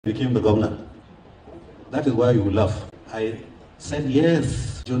became the governor. That is why you laugh. I said,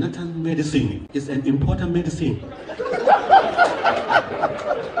 yes, Jonathan medicine is an important medicine.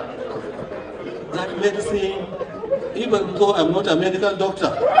 That medicine, even though I'm not a medical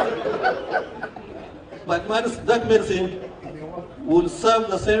doctor, but that medicine will serve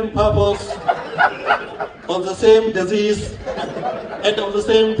the same purpose of the same disease and of the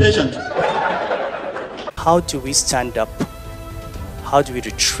same patient. How do we stand up? How do we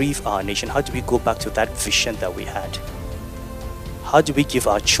retrieve our nation? How do we go back to that vision that we had? How do we give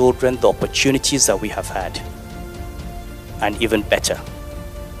our children the opportunities that we have had? And even better.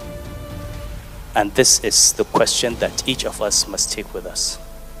 And this is the question that each of us must take with us.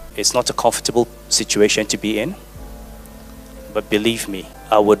 It's not a comfortable situation to be in, but believe me,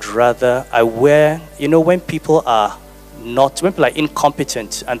 when people are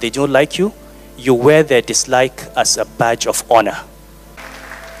incompetent and they don't like you, you wear their dislike as a badge of honor.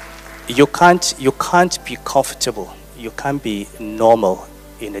 You can't be comfortable. You can't be normal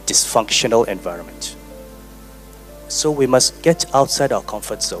in a dysfunctional environment. So we must get outside our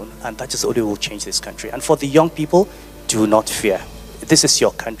comfort zone, and that is the only way we'll change this country. And for the young people, do not fear. This is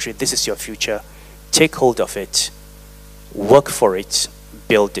your country. This is your future. Take hold of it. Work for it.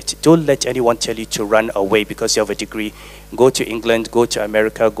 Build it. Don't let anyone tell you to run away because you have a degree. Go to England, go to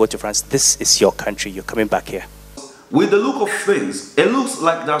America, go to France. This is your country. You're coming back here. With the look of things, it looks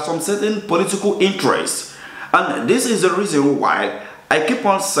like there are some certain political interests. And this is the reason why I keep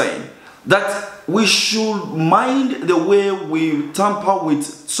on saying that we should mind the way we tamper with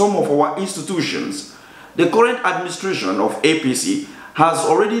some of our institutions. The current administration of APC has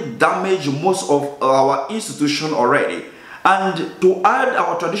already damaged most of our institution already. And to add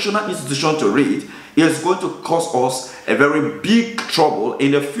our traditional institution to it is going to cause us a very big trouble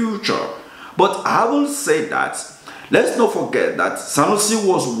in the future. But having said that, let's not forget that Sanusi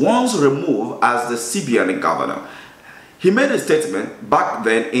was once removed as the CBN governor. He made a statement back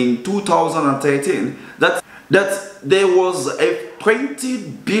then in 2013 that there was a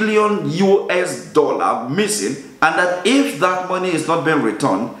 20 billion US dollar missing, and that if that money is not being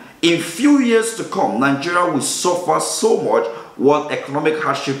returned, in few years to come, Nigeria will suffer so much what economic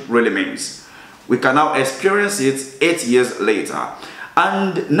hardship really means. We can now experience it 8 years later.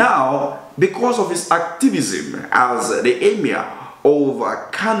 And now, because of his activism as the emir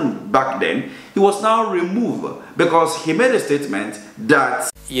of KANO back then, he was now removed because he made a statement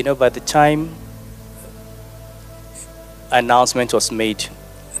that... by the time announcement was made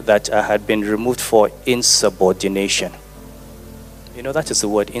that I had been removed for insubordination. That is the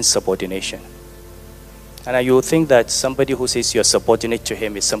word, insubordination. And you will think that somebody who says you're subordinate to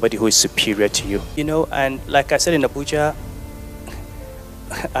him is somebody who is superior to you. And like I said in Abuja,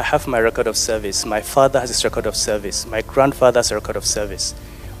 I have my record of service. My father has his record of service. My grandfather has a record of service.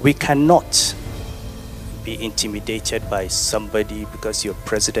 We cannot be intimidated by somebody because you're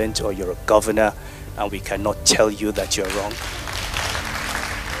president or you're a governor, and we cannot tell you that you're wrong.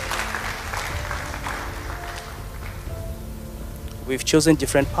 We've chosen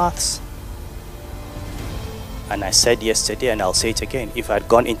different paths. And I said yesterday, and I'll say it again, if I had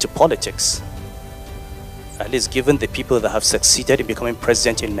gone into politics, at least given the people that have succeeded in becoming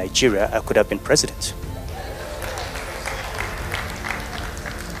president in Nigeria, I could have been president.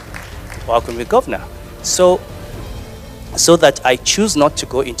 Or I could be governor. So that I choose not to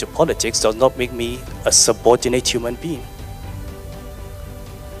go into politics does not make me a subordinate human being.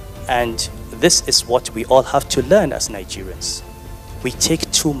 And this is what we all have to learn as Nigerians. We take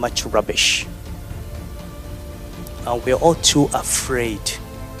too much rubbish. And we're all too afraid,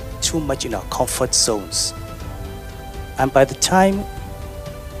 too much in our comfort zones. And by the time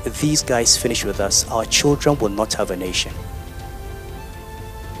these guys finish with us, our children will not have a nation.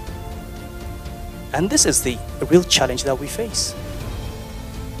 And this is the real challenge that we face.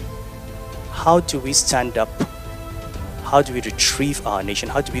 How do we stand up? How do we retrieve our nation?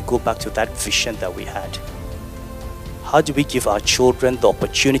 How do we go back to that vision that we had? How do we give our children the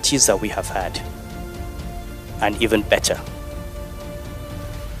opportunities that we have had? And even better.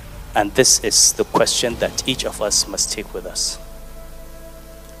 And this is the question that each of us must take with us.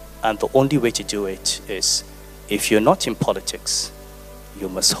 And the only way to do it is, if you're not in politics, you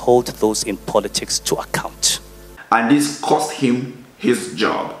must hold those in politics to account. And this cost him his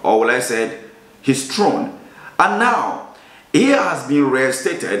job, or will I say, his throne. And now, he has been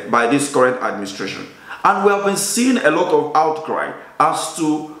reinstated by this current administration. And we have been seeing a lot of outcry as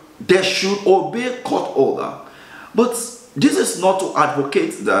to they should obey court order. But this is not to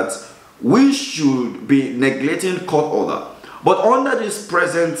advocate that we should be neglecting court order. But under this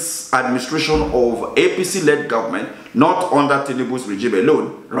present administration of APC-led government, not under Tinubu's regime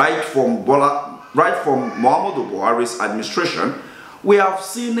alone, right from Muhammadu Buhari's administration, we have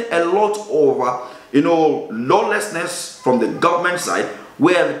seen a lot of lawlessness from the government side,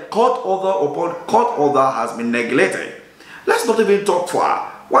 where court order upon court order has been neglected. Let's not even talk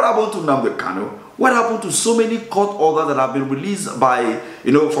far. What happened to Nnamdi Kanu? What happened to so many court orders that have been released by,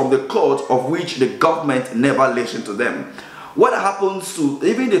 from the court, of which the government never listened to them? What happens to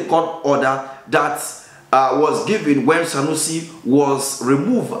even the court order that was given when Sanusi was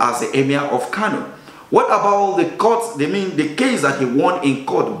removed as the Emir of Kano? What about the court, the case that he won in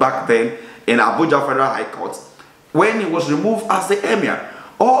court back then in Abuja Federal High Court when he was removed as the Emir?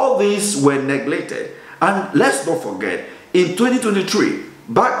 All these were neglected. And let's not forget, in 2023,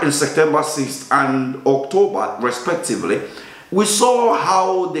 back in September 6th and October respectively, we saw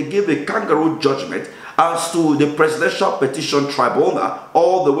how they gave a kangaroo judgment as to the Presidential Petition Tribunal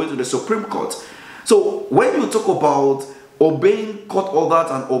all the way to the Supreme Court. So when you talk about obeying court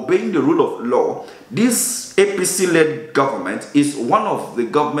orders and obeying the rule of law, this APC-led government is one of the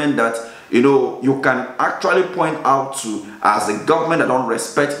government that you can actually point out to as a government that don't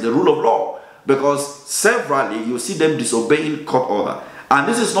respect the rule of law, because severally you see them disobeying court order. And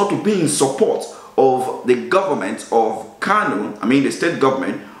this is not to be in support of the government of Kano, the state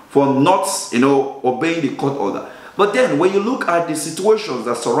government, for not obeying the court order. But then when you look at the situations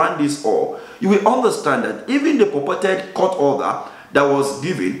that surround this all, you will understand that even the purported court order that was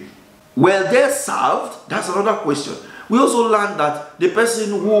given, were they served? That's another question. We also learned that the person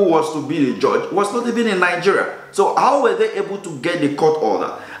who was to be the judge was not even in Nigeria. So how were they able to get the court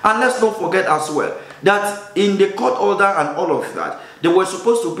order? And let's not forget as well that in the court order and all of that, there was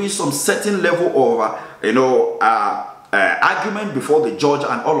supposed to be some certain level of argument before the judge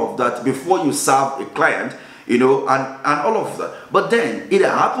and all of that before you serve a client, and all of that. But then it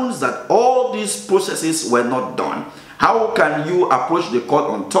happens that all these processes were not done. How can you approach the court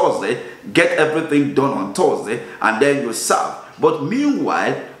on Thursday, get everything done on Thursday, and then you serve? But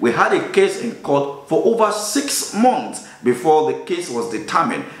meanwhile, we had a case in court for over 6 months before the case was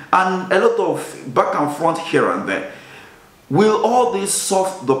determined, and a lot of back and front here and there. Will all this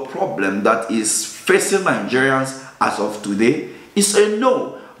solve the problem that is facing Nigerians as of today? It's a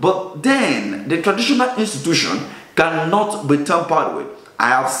no. But then the traditional institution cannot be tampered with. I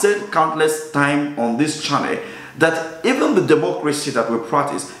have said countless times on this channel that even the democracy that we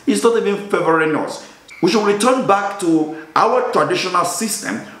practice is not even favoring us. We should return back to our traditional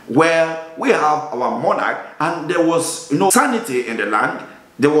system where we have our monarch and there was sanity in the land,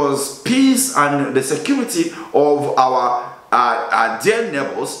 there was peace and the security of our dear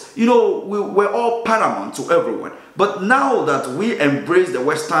neighbors. We were all paramount to everyone. But now that we embrace the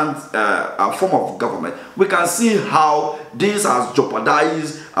Western form of government, we can see how this has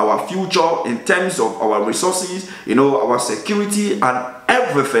jeopardized our future in terms of our resources, our security and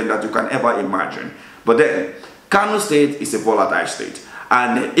everything that you can ever imagine. But then, Kano State is a volatile state.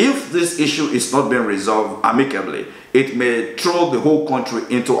 And if this issue is not being resolved amicably, it may throw the whole country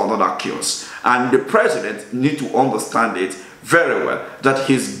into another chaos. And the president needs to understand it very well, that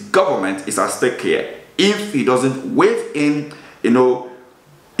his government is at stake here. If he doesn't wave in, in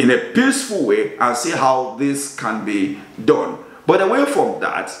a peaceful way and see how this can be done. But away from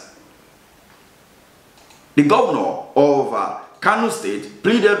that, the governor of Kano State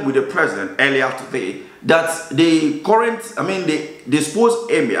pleaded with the president earlier today that the current, the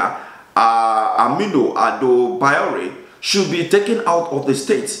disposed Emir, Aminu Ado Bayore, should be taken out of the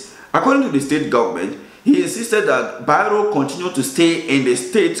state. According to the state government, he insisted that Bayero continue to stay in the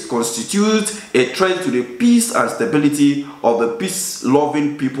state constitutes a threat to the peace and stability of the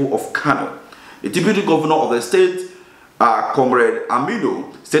peace-loving people of Kano. The deputy governor of the state, Comrade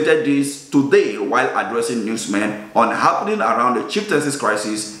Aminu, stated this today while addressing newsmen on happening around the chieftaincy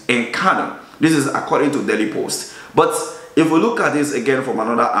crisis in Kano. This is according to Daily Post. But if we look at this again from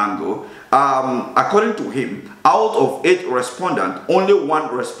another angle, according to him, out of 8 respondents, only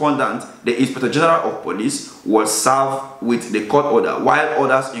 1 respondent, the Inspector General of Police, was served with the court order, while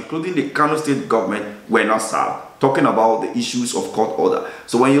others, including the Kano State government, were not served. Talking about the issues of court order.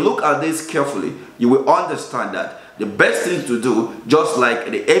 So when you look at this carefully, you will understand that the best thing to do, just like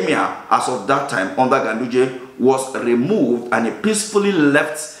the Emir as of that time under Ganduje was removed and he peacefully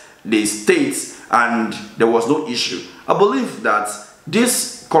left the states and there was no issue. I believe that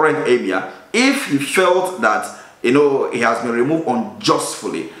this current Emir, if he felt that he has been removed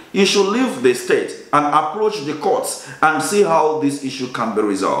unjustly, he should leave the state and approach the courts and see how this issue can be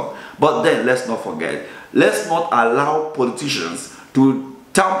resolved. But then let's not forget, let's not allow politicians to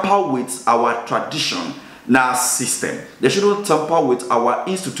tamper with our tradition. NAS system. They shouldn't tamper with our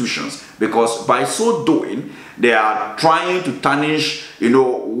institutions, because by so doing, they are trying to tarnish,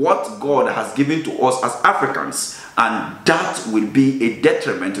 what God has given to us as Africans, and that will be a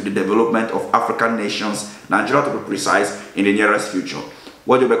detriment to the development of African nations, Nigeria to be precise, in the nearest future.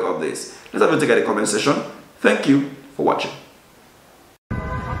 What do you make of this? Let's have a look at the comment section. Thank you for watching.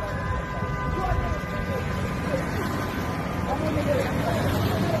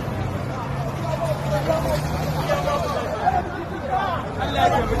 Allah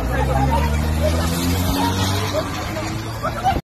ya